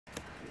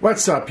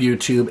What's up,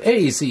 YouTube?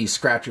 AZ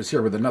Scratchers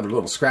here with another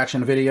little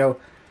scratching video.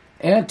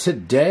 And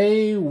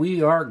today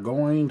we are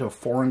going to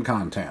foreign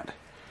content.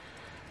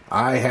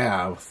 I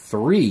have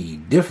 3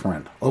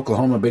 different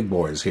Oklahoma big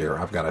boys here.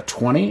 I've got a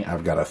 20,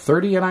 I've got a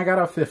 30, and I got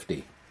a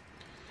 50.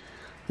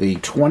 The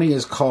 20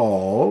 is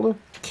called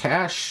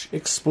Cash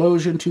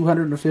Explosion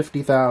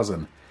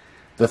 250,000.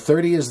 The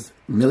 30 is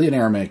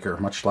Millionaire Maker,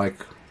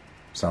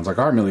 sounds like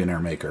our Millionaire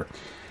Maker.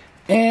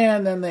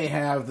 And then they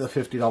have the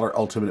 $50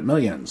 Ultimate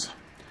Millions.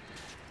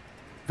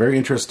 Very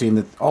interesting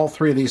that all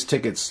 3 of these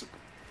tickets,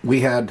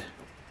 we had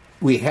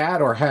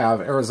or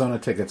have Arizona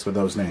tickets with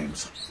those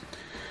names.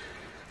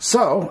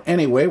 So,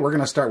 anyway, we're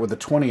going to start with the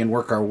 20 and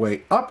work our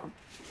way up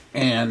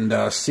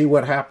and see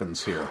what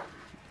happens here.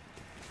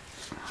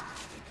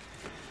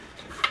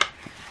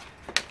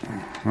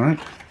 Alright,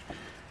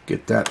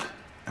 get that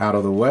out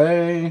of the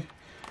way.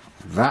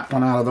 That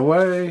one out of the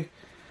way.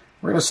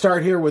 We're going to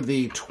start here with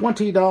the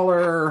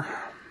 $20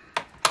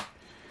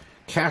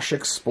 Cash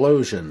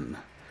Explosion.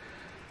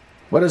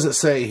 What does it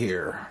say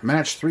here?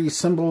 Match 3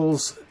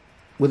 symbols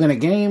within a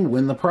game,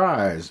 win the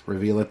prize.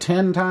 Reveal a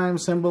 10-time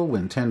symbol,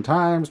 win 10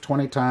 times,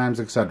 20 times,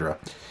 etc.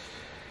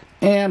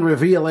 And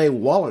reveal a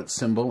wallet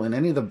symbol in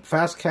any of the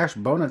fast cash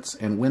bonus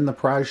and win the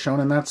prize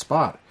shown in that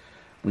spot.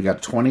 We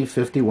got 20,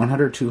 50,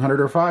 100, 200,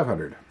 or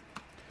 500.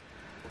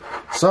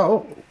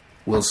 So,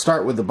 we'll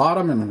start with the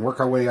bottom and work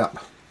our way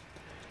up.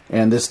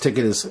 And this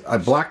ticket is a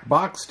black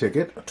box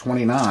ticket,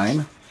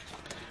 29.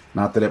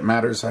 Not that it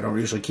matters, I don't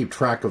usually keep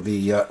track of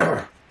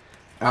the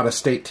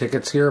out-of-state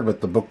tickets here, but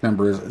the book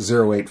number is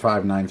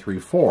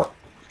 085934.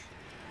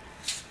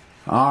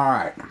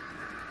 Alright.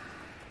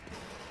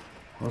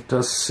 Let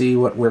us see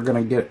what we're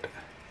going to get.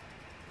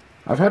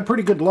 I've had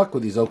pretty good luck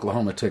with these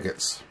Oklahoma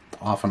tickets,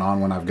 off and on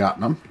when I've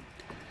gotten them.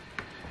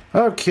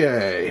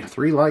 Okay,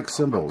 3 like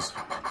symbols.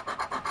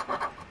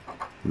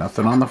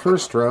 Nothing on the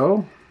first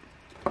row.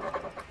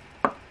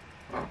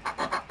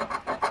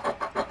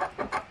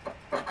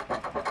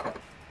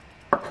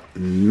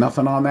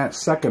 Nothing on that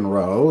second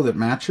row that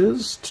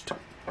matches.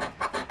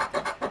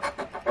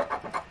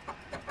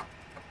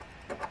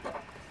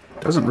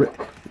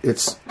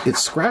 It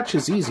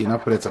scratches easy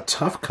enough, but it's a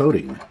tough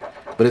coating.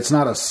 But it's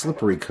not a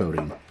slippery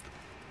coating.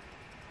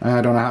 I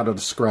don't know how to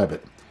describe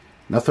it.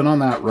 Nothing on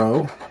that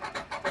row.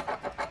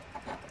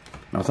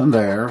 Nothing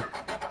there.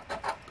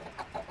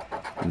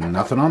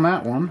 Nothing on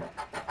that one.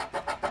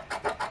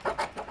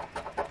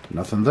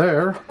 Nothing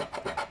there.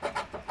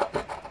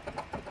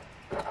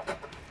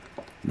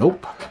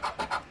 Nope.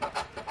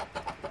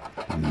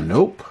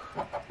 Nope.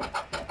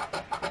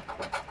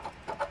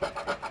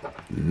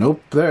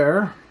 Nope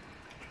there.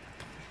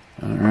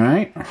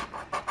 Alright.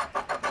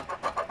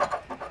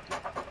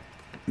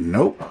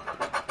 Nope.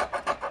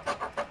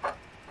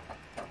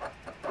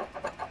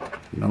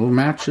 No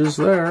matches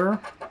there.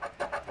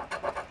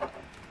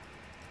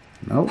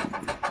 Nope.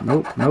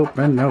 Nope, nope,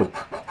 and nope.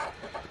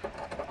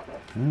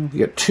 Well, we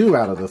get 2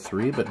 out of the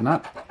 3, but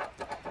not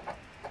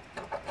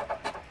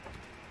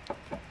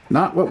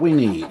what we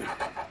need.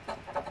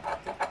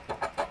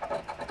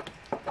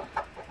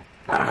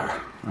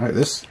 Alright,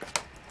 this...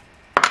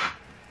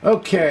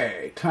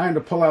 Okay, time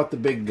to pull out the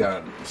big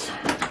guns.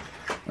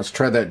 Let's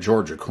try that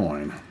Georgia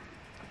coin.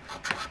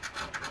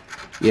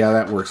 Yeah,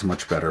 that works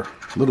much better.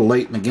 A little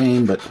late in the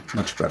game, but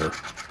much better.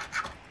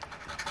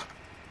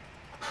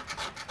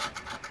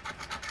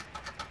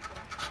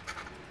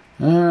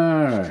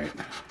 Alright,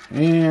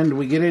 and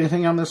we get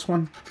anything on this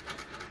one?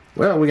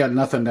 Well, we got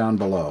nothing down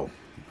below.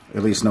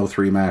 At least no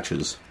 3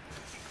 matches.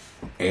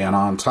 And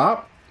on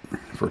top,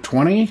 for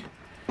 20,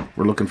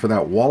 we're looking for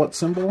that wallet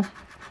symbol.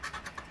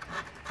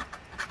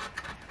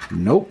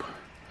 Nope.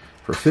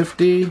 For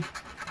 50,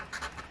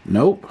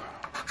 nope.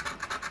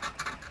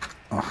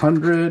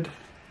 100,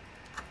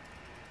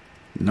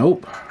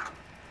 nope.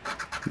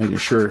 Making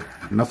sure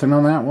nothing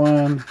on that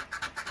one.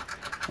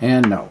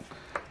 And no.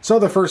 So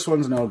the first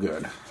one's no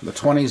good. The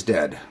 20's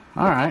dead.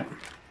 Alright.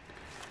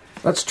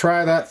 Let's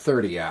try that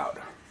 30 out.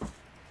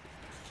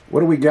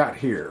 What do we got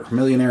here?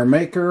 Millionaire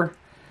Maker.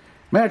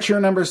 Match your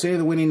numbers, say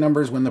the winning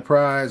numbers, win the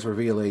prize.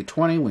 Reveal a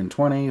 20, win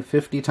 20,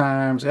 50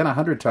 times, and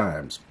 100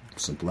 times.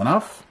 Simple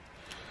enough.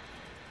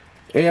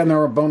 And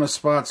there are bonus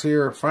spots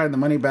here. Find the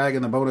money bag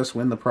in the bonus,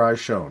 win the prize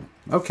shown.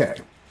 Okay.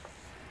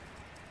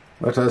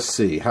 Let us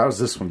see. How's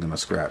this one going to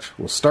scratch?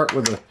 We'll start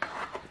with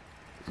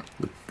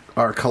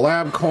our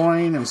collab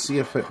coin and see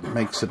if it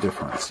makes a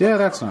difference. Yeah,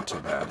 that's not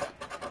too bad.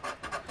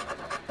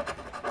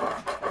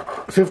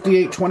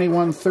 58,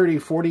 21, 30,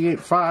 48,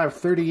 5,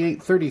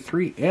 38,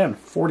 33, and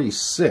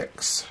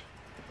 46.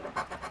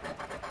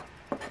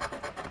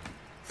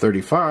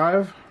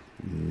 35.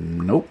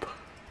 Nope.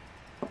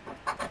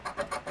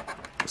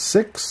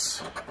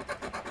 6.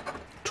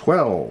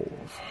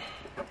 12.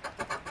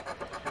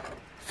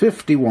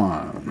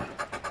 51.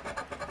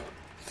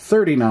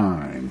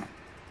 39.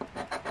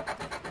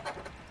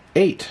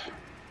 8.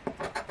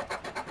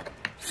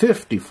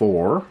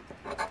 54.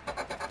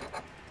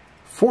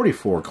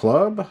 44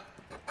 club.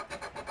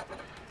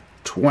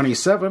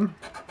 27,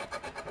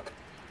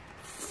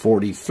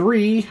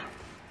 43,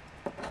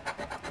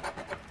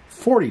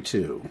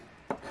 42,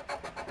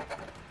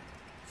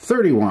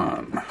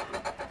 31,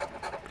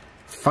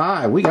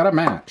 5. We got a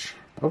match.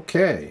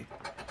 Okay.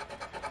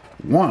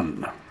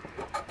 1,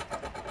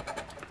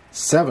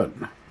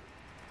 7,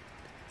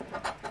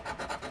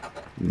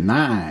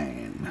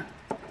 9,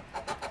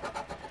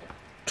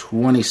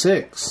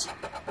 26,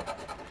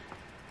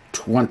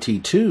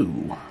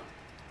 22,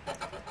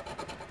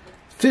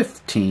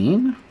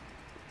 15,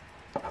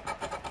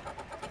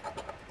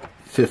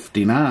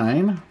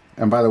 59,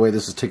 and by the way,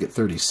 this is ticket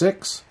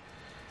 36.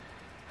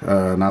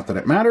 Not that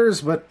it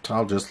matters, but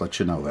I'll just let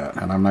you know that.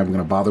 And I'm not even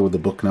going to bother with the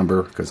book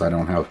number because I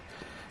don't have,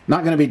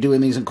 not going to be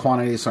doing these in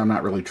quantity, so I'm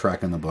not really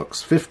tracking the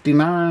books.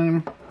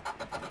 59,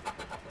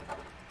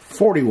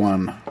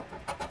 41,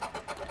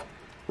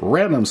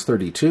 randoms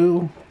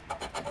 32,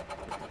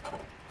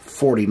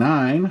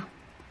 49,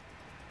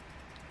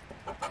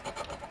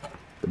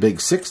 the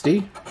big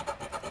 60,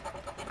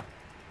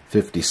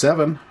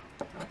 57,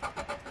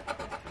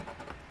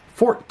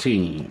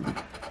 14,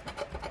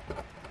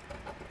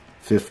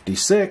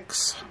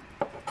 56,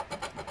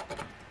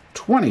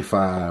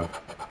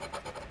 25,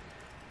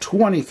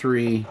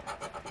 23,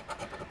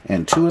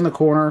 and 2 in the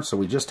corner, so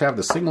we just have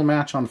the single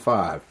match on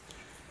 5.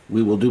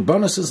 We will do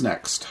bonuses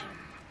next.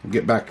 We'll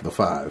get back to the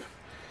 5.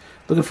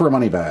 Looking for a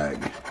money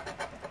bag.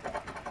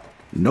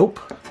 Nope.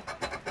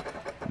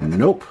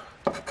 Nope.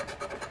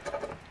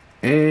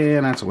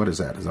 And that's, what is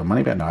that? Is that a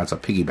money bag? No, it's a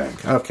piggy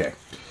bank. Okay.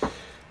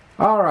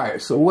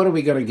 Alright, so what are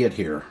we going to get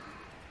here?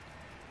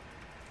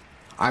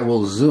 I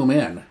will zoom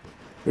in.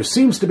 There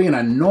seems to be an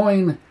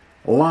annoying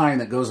line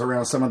that goes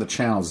around some of the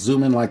channels.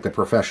 Zoom in like the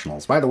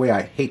professionals. By the way,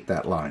 I hate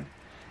that line.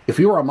 If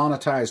you are a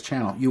monetized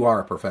channel, you are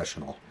a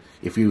professional.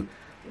 If you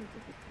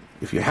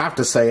have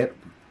to say it,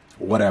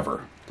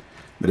 whatever.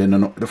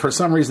 But for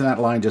some reason, that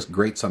line just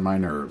grates on my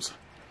nerves.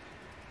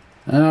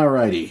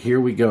 Alrighty, here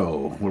we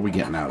go. What are we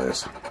getting out of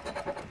this?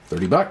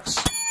 30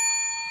 bucks.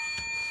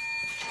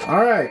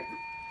 Alright.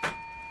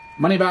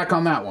 Money back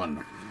on that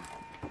one.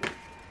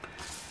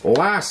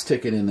 Last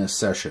ticket in this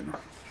session.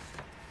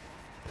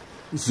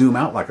 Zoom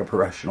out like a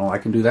professional. I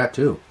can do that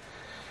too.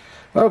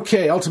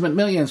 Okay, Ultimate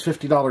Millions,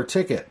 $50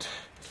 ticket.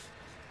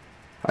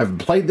 I've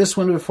played this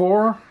one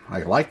before.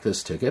 I like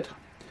this ticket.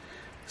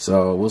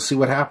 So we'll see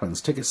what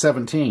happens. Ticket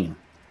 17.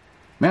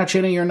 Match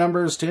any of your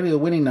numbers to any of the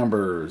winning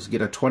numbers.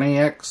 Get a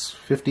 20x,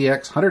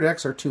 50x,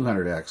 100x, or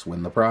 200x.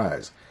 Win the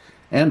prize.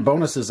 And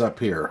bonuses up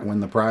here.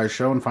 Win the prize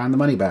show and find the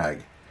money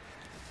bag.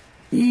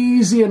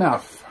 Easy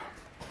enough.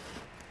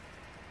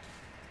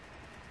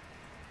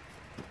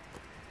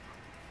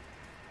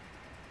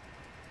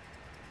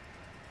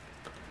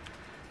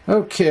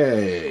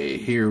 Okay,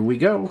 here we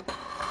go.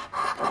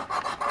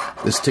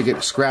 This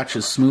ticket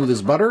scratches smooth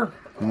as butter.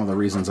 One of the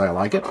reasons I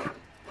like it.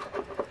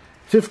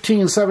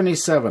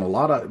 1577. A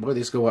lot of, boy,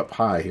 these go up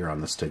high here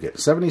on this ticket.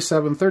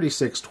 77,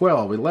 36,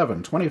 12,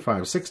 11,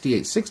 25,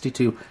 68,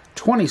 62,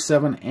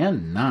 27,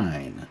 and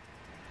 9.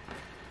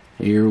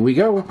 Here we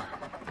go.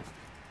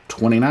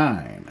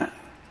 29.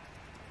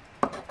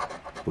 A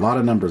lot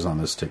of numbers on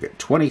this ticket.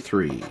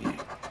 23,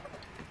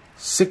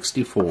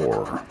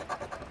 64,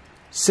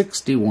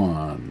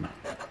 61,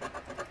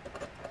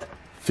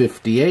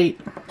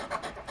 58,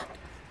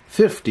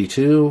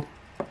 52,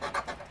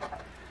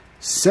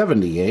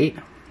 78.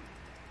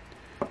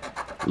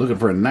 Looking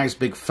for a nice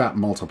big fat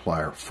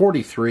multiplier.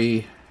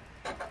 43,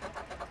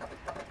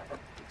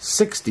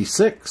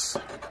 66,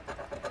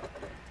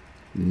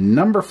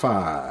 number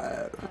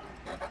 5,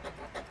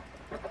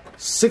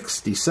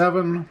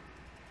 67,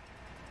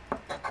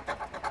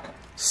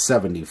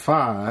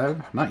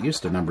 75, not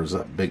used to numbers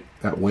that big,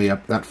 that way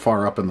up, that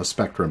far up in the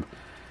spectrum.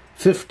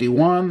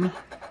 51,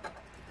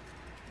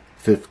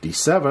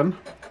 57,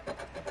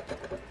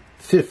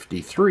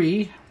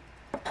 53,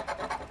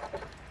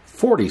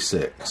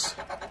 46,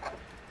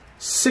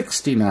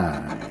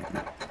 69,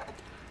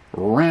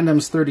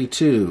 randoms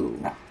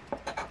 32,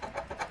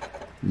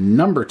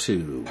 number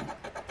 2,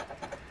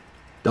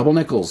 double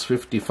nickels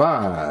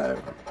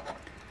 55,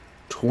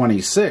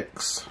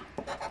 26,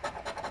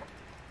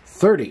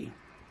 30,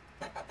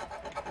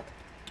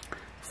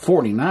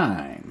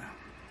 49,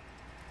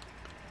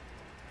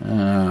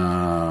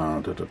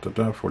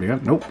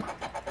 49, nope,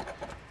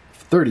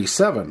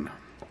 37,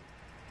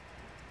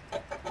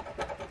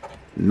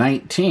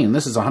 19,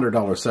 this is a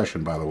 $100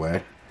 session, by the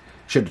way.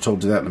 Should have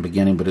told you that in the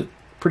beginning, but it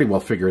pretty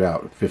well figured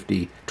out.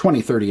 50,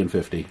 20, 30, and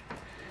 50.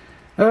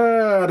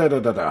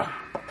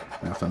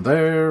 Nothing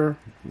there.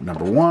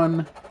 Number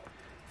 1,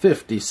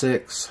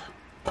 56,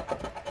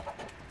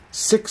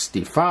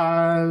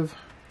 65,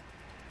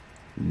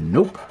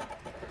 nope,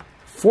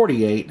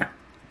 48,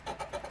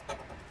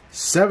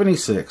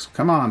 76,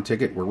 come on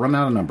ticket, we're running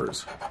out of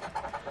numbers.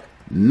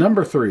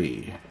 Number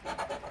 3,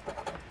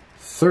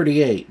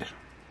 38,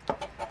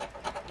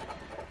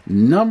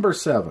 number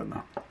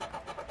 7,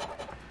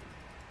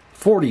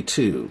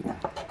 42,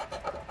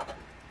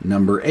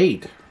 number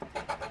 8,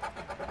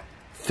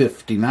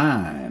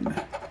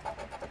 59,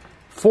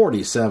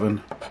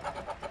 47,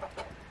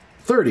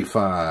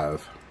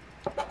 35,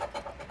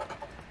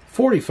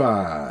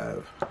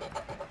 45,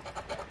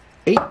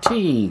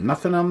 18.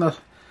 Nothing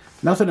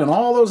in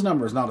all those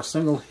numbers, not a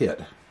single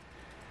hit.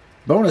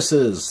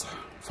 Bonuses.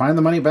 Find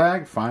the money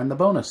bag, find the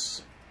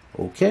bonus.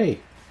 Okay.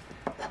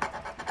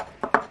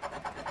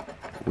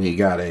 We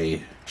got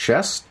a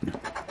chest.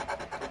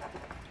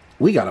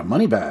 We got a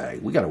money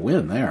bag. We got a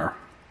win there.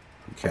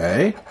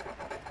 Okay.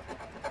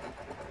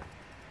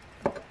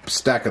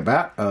 Stack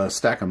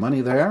of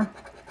money there.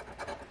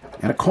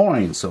 And a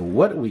coin. So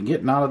what are we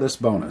getting out of this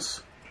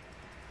bonus?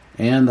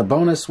 And the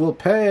bonus will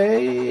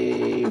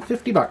pay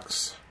 50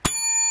 bucks.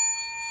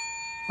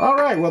 All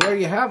right, well, there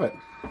you have it.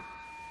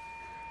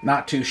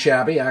 Not too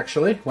shabby,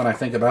 actually, when I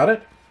think about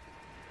it.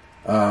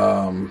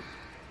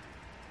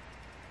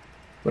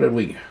 What did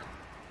we...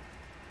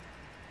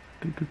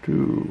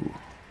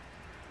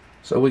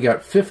 So we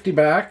got 50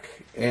 back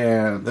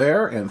and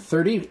there, and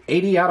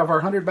 80 out of our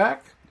 100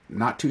 back.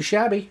 Not too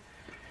shabby.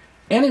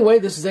 Anyway,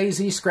 this is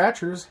AZ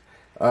Scratchers.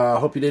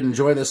 Hope you did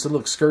enjoy this little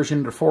excursion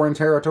into foreign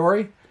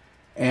territory.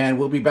 And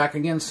we'll be back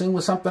again soon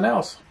with something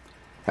else.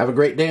 Have a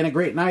great day and a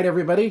great night,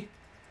 everybody.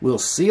 We'll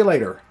see you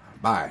later.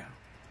 Bye.